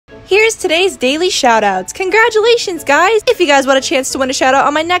Here's today's daily shoutouts. Congratulations, guys! If you guys want a chance to win a shoutout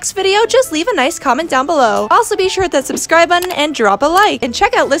on my next video, just leave a nice comment down below. Also, be sure to hit that subscribe button and drop a like. And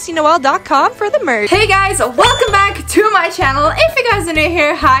check out LyssyNoel.com for the merch. Hey guys, welcome back to my channel. If you guys are new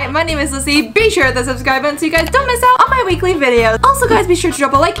here, hi, my name is Lyssy. Be sure to hit the subscribe button so you guys don't miss out on my weekly videos. Also, guys, be sure to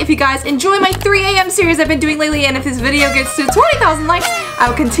drop a like if you guys enjoy my 3 a.m. series I've been doing lately. And if this video gets to 20,000 likes, I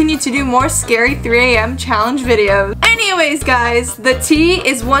will continue to do more scary 3 a.m. challenge videos. Anyways, guys, the tea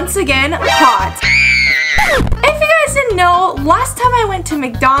is once again hot. If you guys didn't know, last time I went to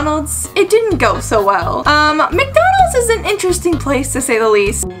McDonald's, it didn't go so well. McDonald's is an interesting place to say the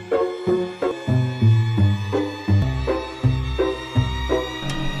least.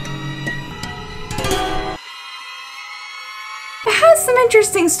 Some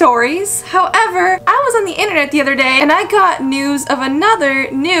interesting stories. However, I was on the internet the other day and I got news of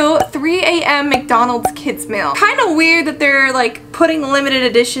another new 3 a.m. McDonald's kids meal. Kind of weird that they're like putting limited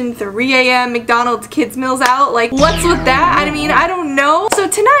edition 3 a.m. McDonald's kids meals out. Like, what's with that? I mean, I don't know. So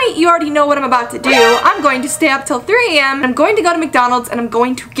tonight, you already know what I'm about to do. I'm going to stay up till 3 a.m. I'm going to go to McDonald's and I'm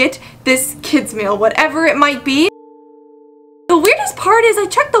going to get this kids meal, whatever it might be. The weirdest part is I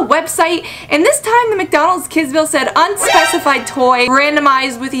checked the website and this time the McDonald's kids meal said unspecified toy,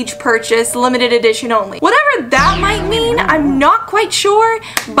 randomized with each purchase, limited edition only. Whatever that might mean, I'm not quite sure,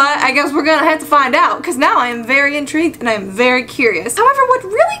 but I guess we're gonna have to find out because now I am very intrigued and I am very curious. However, what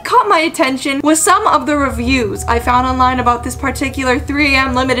really caught my attention was some of the reviews I found online about this particular 3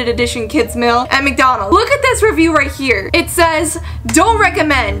 a.m. limited edition kids meal at McDonald's. Look at this review right here. It says, "Don't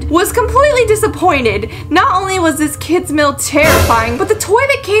recommend. Was completely disappointed. Not only was this kids meal terrifying, but the toy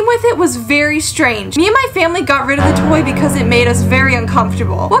that came with it was very strange. Me and my family got rid of the toy because it made us very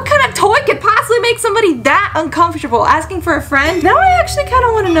uncomfortable." What kind of toy could possibly make somebody that uncomfortable? Asking for a friend? Now I actually kind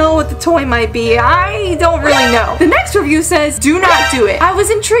of want to know what the toy might be. I don't really know. The next review says, "Do not do it. I was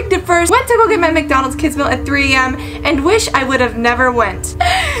intrigued at first, went to go get my McDonald's kids meal at 3 a.m. and wish I would have never went."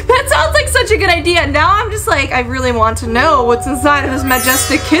 That sounds like such a good idea. Now I'm just like, I really want to know what's inside of this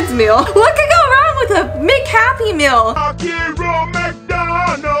majestic kids meal. What could go wrong with a McHappy Meal?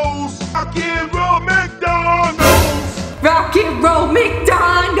 McDonald's. Rock and roll McDonald's. Rock and roll McDonald's.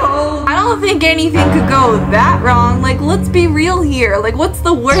 I don't think anything could go that wrong. Like, let's be real here. Like, what's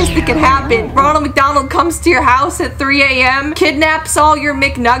the worst that could happen? Ronald McDonald comes to your house at 3 a.m., kidnaps all your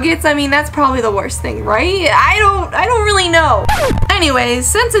McNuggets. I mean, that's probably the worst thing, right? I don't really know. Anyways,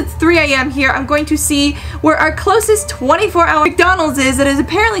 since it's 3 a.m. here, I'm going to see where our closest 24-hour McDonald's is that is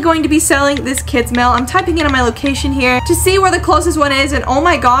apparently going to be selling this kids meal. I'm typing in on my location here to see where the closest one is, and oh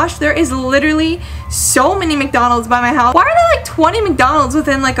my gosh, there is literally so many McDonald's by my house. Why are there like 20 McDonald's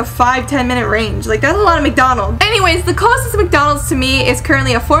within like a 5-10 minute range? Like, that's a lot of McDonald's. Anyways, the closest McDonald's to me is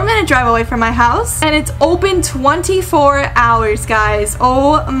currently a 4-minute drive away from my house, and it's open 24 hours, guys.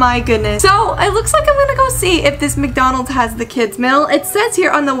 Oh my goodness. So it looks like I'm gonna go see if this McDonald's has the kids meal. It says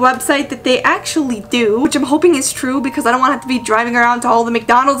here on the website that they actually do, which I'm hoping is true because I don't want to have to be driving around to all the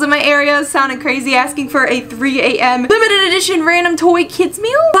McDonald's in my area sounding crazy asking for a 3 a.m. limited edition random toy kids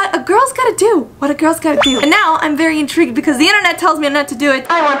meal. But a girl's gotta do what a girl's gotta do. And now I'm very intrigued because the internet tells me not to do it.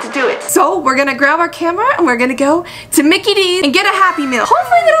 I want to do it. So we're gonna grab our camera and we're gonna go to Mickey D's and get a Happy Meal.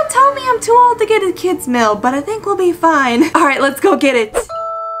 Hopefully they don't tell me I'm too old to get a kids meal, but I think we'll be fine. Alright, let's go get it.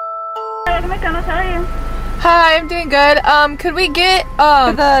 Hi, McDonald's, how are you? Hi, I'm doing good. Could we get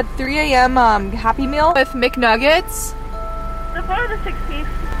the 3 a.m. Happy Meal with McNuggets? The 4 or the 6 piece?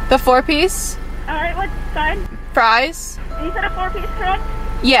 The 4-piece. Alright, what side? Fries. And you said a 4-piece, correct?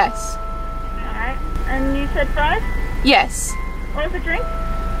 Yes. Alright. And you said fries? Yes. What was the drink?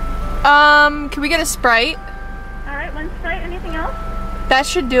 Can we get a Sprite? Alright, 1 Sprite, anything else? That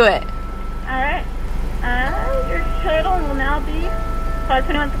should do it. Alright. Your total will now be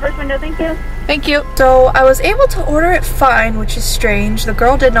 521 at the first window, thank you. Thank you. So I was able to order it fine, which is strange. The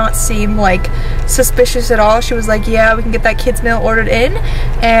girl did not seem like suspicious at all. She was like, yeah, we can get that kids meal ordered in.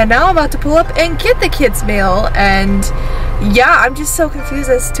 And now I'm about to pull up and get the kids meal. And yeah, I'm just so confused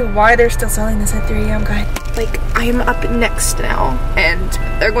as to why they're still selling this at 3 a.m. guys. Like, I'm up next now and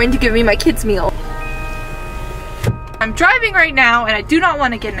they're going to give me my kids meal. I'm driving right now and I do not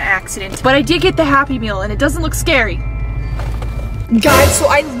want to get in an accident, but I did get the Happy Meal and it doesn't look scary. Guys, so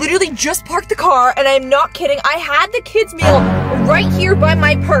I literally just parked the car, and I'm not kidding. I had the kids meal right here by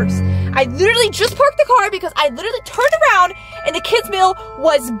my purse. I literally just parked the car because I literally turned around and the kids meal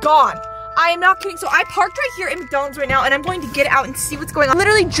was gone. I am not kidding. So I parked right here in McDonald's right now, and I'm going to get out and see what's going on. I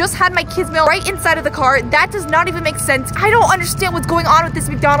literally just had my kids meal right inside of the car. That does not even make sense. I don't understand what's going on with this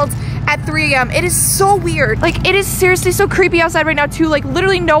McDonald's at 3 a.m. It is so weird. Like, it is seriously so creepy outside right now too. Like,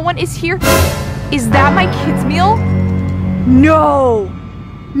 literally no one is here. Is that my kids meal? No.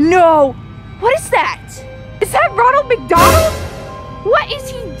 No! What is that? Is that Ronald McDonald? What is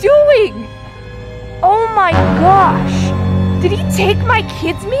he doing? Oh my gosh! Did he take my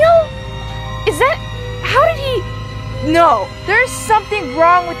kids' meal? Is that... How did he... No, there's something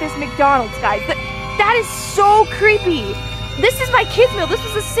wrong with this McDonald's, guys. That is so creepy. This is my kids' meal. This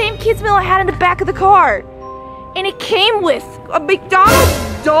was the same kids' meal I had in the back of the car. And it came with a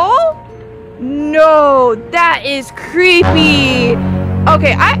McDonald's doll? No, that is creepy.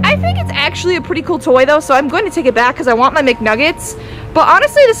 Okay, I think it's actually a pretty cool toy though, so I'm going to take it back because I want my McNuggets. But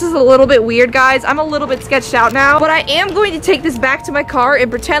honestly, this is a little bit weird, guys. I'm a little bit sketched out now, but I am going to take this back to my car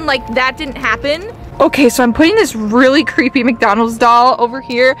and pretend like that didn't happen. Okay, so I'm putting this really creepy McDonald's doll over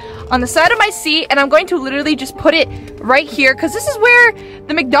here on the side of my seat, and I'm going to literally just put it right here because this is where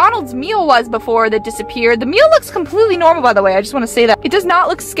the McDonald's meal was before that disappeared. The meal looks completely normal, by the way. I just want to say that. It does not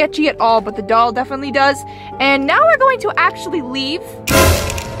look sketchy at all, but the doll definitely does. And now we're going to actually leave.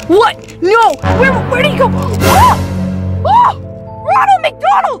 What? No! Where did he go? Oh! Oh! Ronald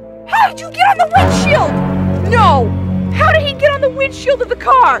McDonald! How did you get on the windshield? No! How did he get on the windshield of the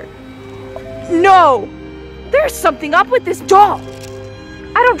car? No! There's something up with this doll.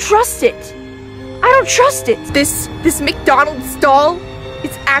 I don't trust it. I don't trust it. This McDonald's doll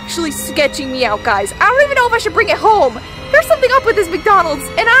is actually sketching me out, guys. I don't even know if I should bring it home. There's something up with this McDonald's,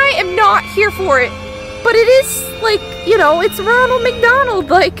 and I am not here for it. But it is, like, you know, it's Ronald McDonald.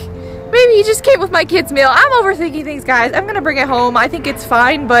 Like, maybe he just came with my kids' meal. I'm overthinking things, guys. I'm gonna bring it home. I think it's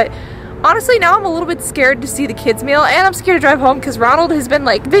fine, but honestly, now I'm a little bit scared to see the kids' meal, and I'm scared to drive home because Ronald has been,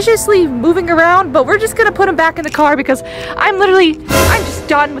 like, viciously moving around, but we're just gonna put him back in the car because I'm just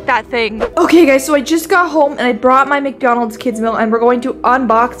done with that thing. Okay, guys, so I just got home, and I brought my McDonald's kids' meal, and we're going to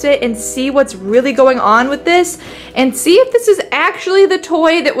unbox it and see what's really going on with this, and see if this is actually the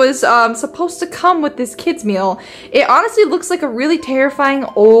toy that was supposed to come with this kids' meal. It honestly looks like a really terrifying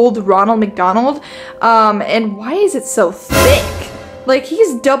old Ronald McDonald, and why is it so thick? Like,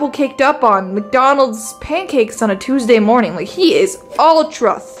 he's double caked up on McDonald's pancakes on a Tuesday morning. Like, he is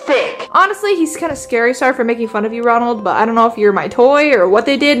ultra thick. Honestly, he's kind of scary. Sorry for making fun of you, Ronald, but I don't know if you're my toy or what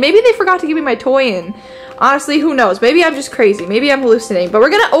they did. Maybe they forgot to give me my toy, and honestly, who knows? Maybe I'm just crazy. Maybe I'm hallucinating. But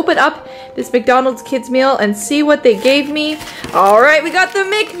we're gonna open up this McDonald's kids meal and see what they gave me. All right, we got the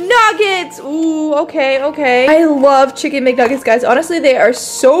McNuggets. Ooh, okay, okay. I love chicken McNuggets, guys. Honestly, they are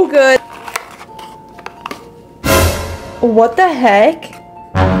so good. What the heck?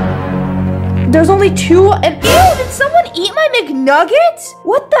 There's only two, and ew, did someone eat my McNuggets?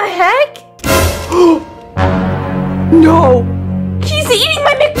 What the heck? No, he's eating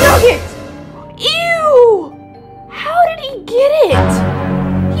my McNuggets. Ew, how did he get it?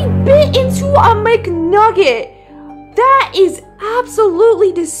 He bit into a McNugget. That is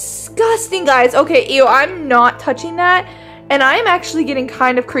absolutely disgusting, guys. Okay, ew, I'm not touching that. And I'm actually getting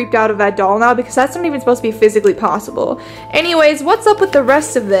kind of creeped out of that doll now because that's not even supposed to be physically possible. Anyways, what's up with the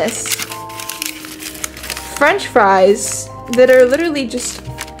rest of this? French fries that are literally just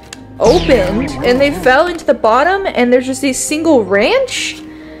opened and they fell into the bottom and there's just a single ranch?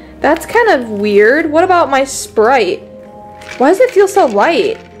 That's kind of weird. What about my Sprite? Why does it feel so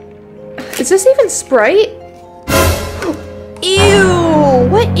light? Is this even Sprite? Ew,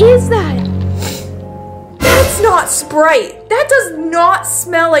 what is that? That's not Sprite. That does not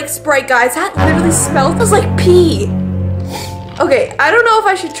smell like Sprite, guys. That literally smells like pee. Okay, I don't know if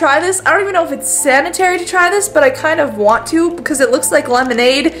I should try this. I don't even know if it's sanitary to try this, but I kind of want to because it looks like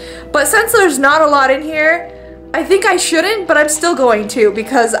lemonade. But since there's not a lot in here, I think I shouldn't, but I'm still going to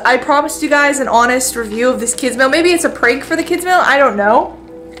because I promised you guys an honest review of this kids meal. Maybe it's a prank for the kids meal. I don't know.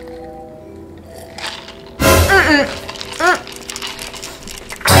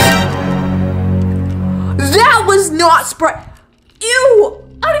 That was not Sprite. Ew!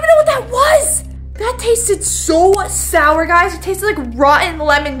 I don't even know what that was. That tasted so sour, guys. It tasted like rotten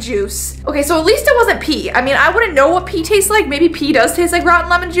lemon juice. Okay, so at least it wasn't pee. I mean, I wouldn't know what pee tastes like. Maybe pee does taste like rotten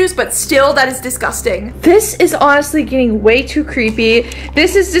lemon juice, but still, that is disgusting. This is honestly getting way too creepy.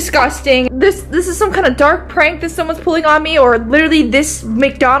 This is disgusting. This is some kind of dark prank that someone's pulling on me, or literally this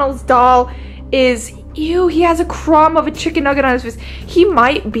McDonald's doll is... Ew, he has a crumb of a chicken nugget on his face. He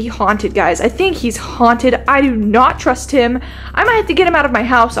might be haunted, guys. I think he's haunted. I do not trust him. I might have to get him out of my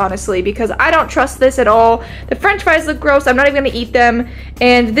house, honestly, because I don't trust this at all. The French fries look gross. I'm not even gonna eat them.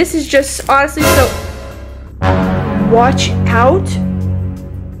 And this is just, honestly, so... Watch out.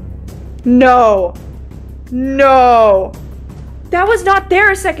 No. No. That was not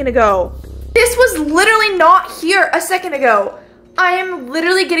there a second ago. This was literally not here a second ago. I am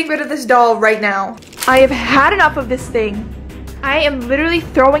literally getting rid of this doll right now. I have had enough of this thing. I am literally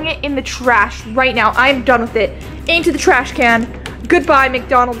throwing it in the trash right now. I am done with it. Into the trash can. Goodbye,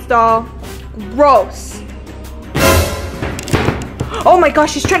 McDonald's doll. Gross. Oh my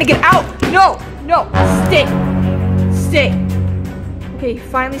gosh, she's trying to get out. No, no, stay. Stay. Okay, he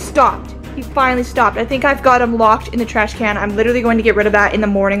finally stopped. He finally stopped. I think I've got him locked in the trash can. I'm literally going to get rid of that in the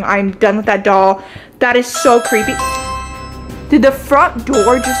morning. I'm done with that doll. That is so creepy. Did the front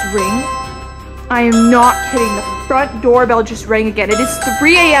door just ring? I am not kidding. The front doorbell just rang again. It is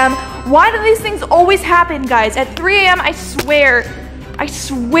 3 a.m. Why do these things always happen, guys? At 3 a.m., I swear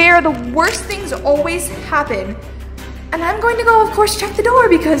the worst things always happen. And I'm going to go, of course, check the door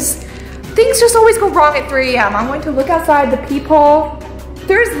because things just always go wrong at 3 a.m. I'm going to look outside the peephole.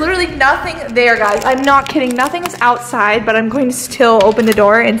 There's literally nothing there, guys. I'm not kidding. Nothing's outside, but I'm going to still open the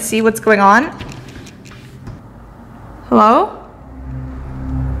door and see what's going on. Hello?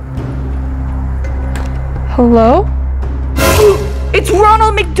 Hello? It's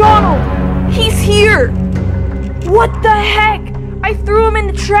Ronald McDonald! He's here! What the heck? I threw him in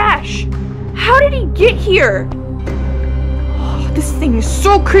the trash. How did he get here? Oh, this thing is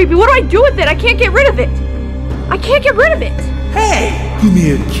so creepy. What do I do with it? I can't get rid of it. I can't get rid of it. Hey, give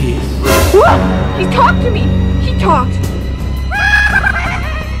me a kiss. Whoa! He talked to me. He talked.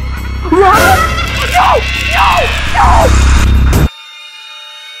 Ronald? No! No! No!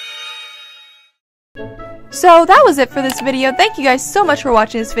 So that was it for this video. Thank you guys so much for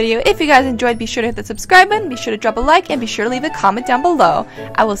watching this video. If you guys enjoyed, be sure to hit the subscribe button, be sure to drop a like, and be sure to leave a comment down below.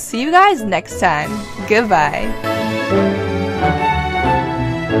 I will see you guys next time. Goodbye.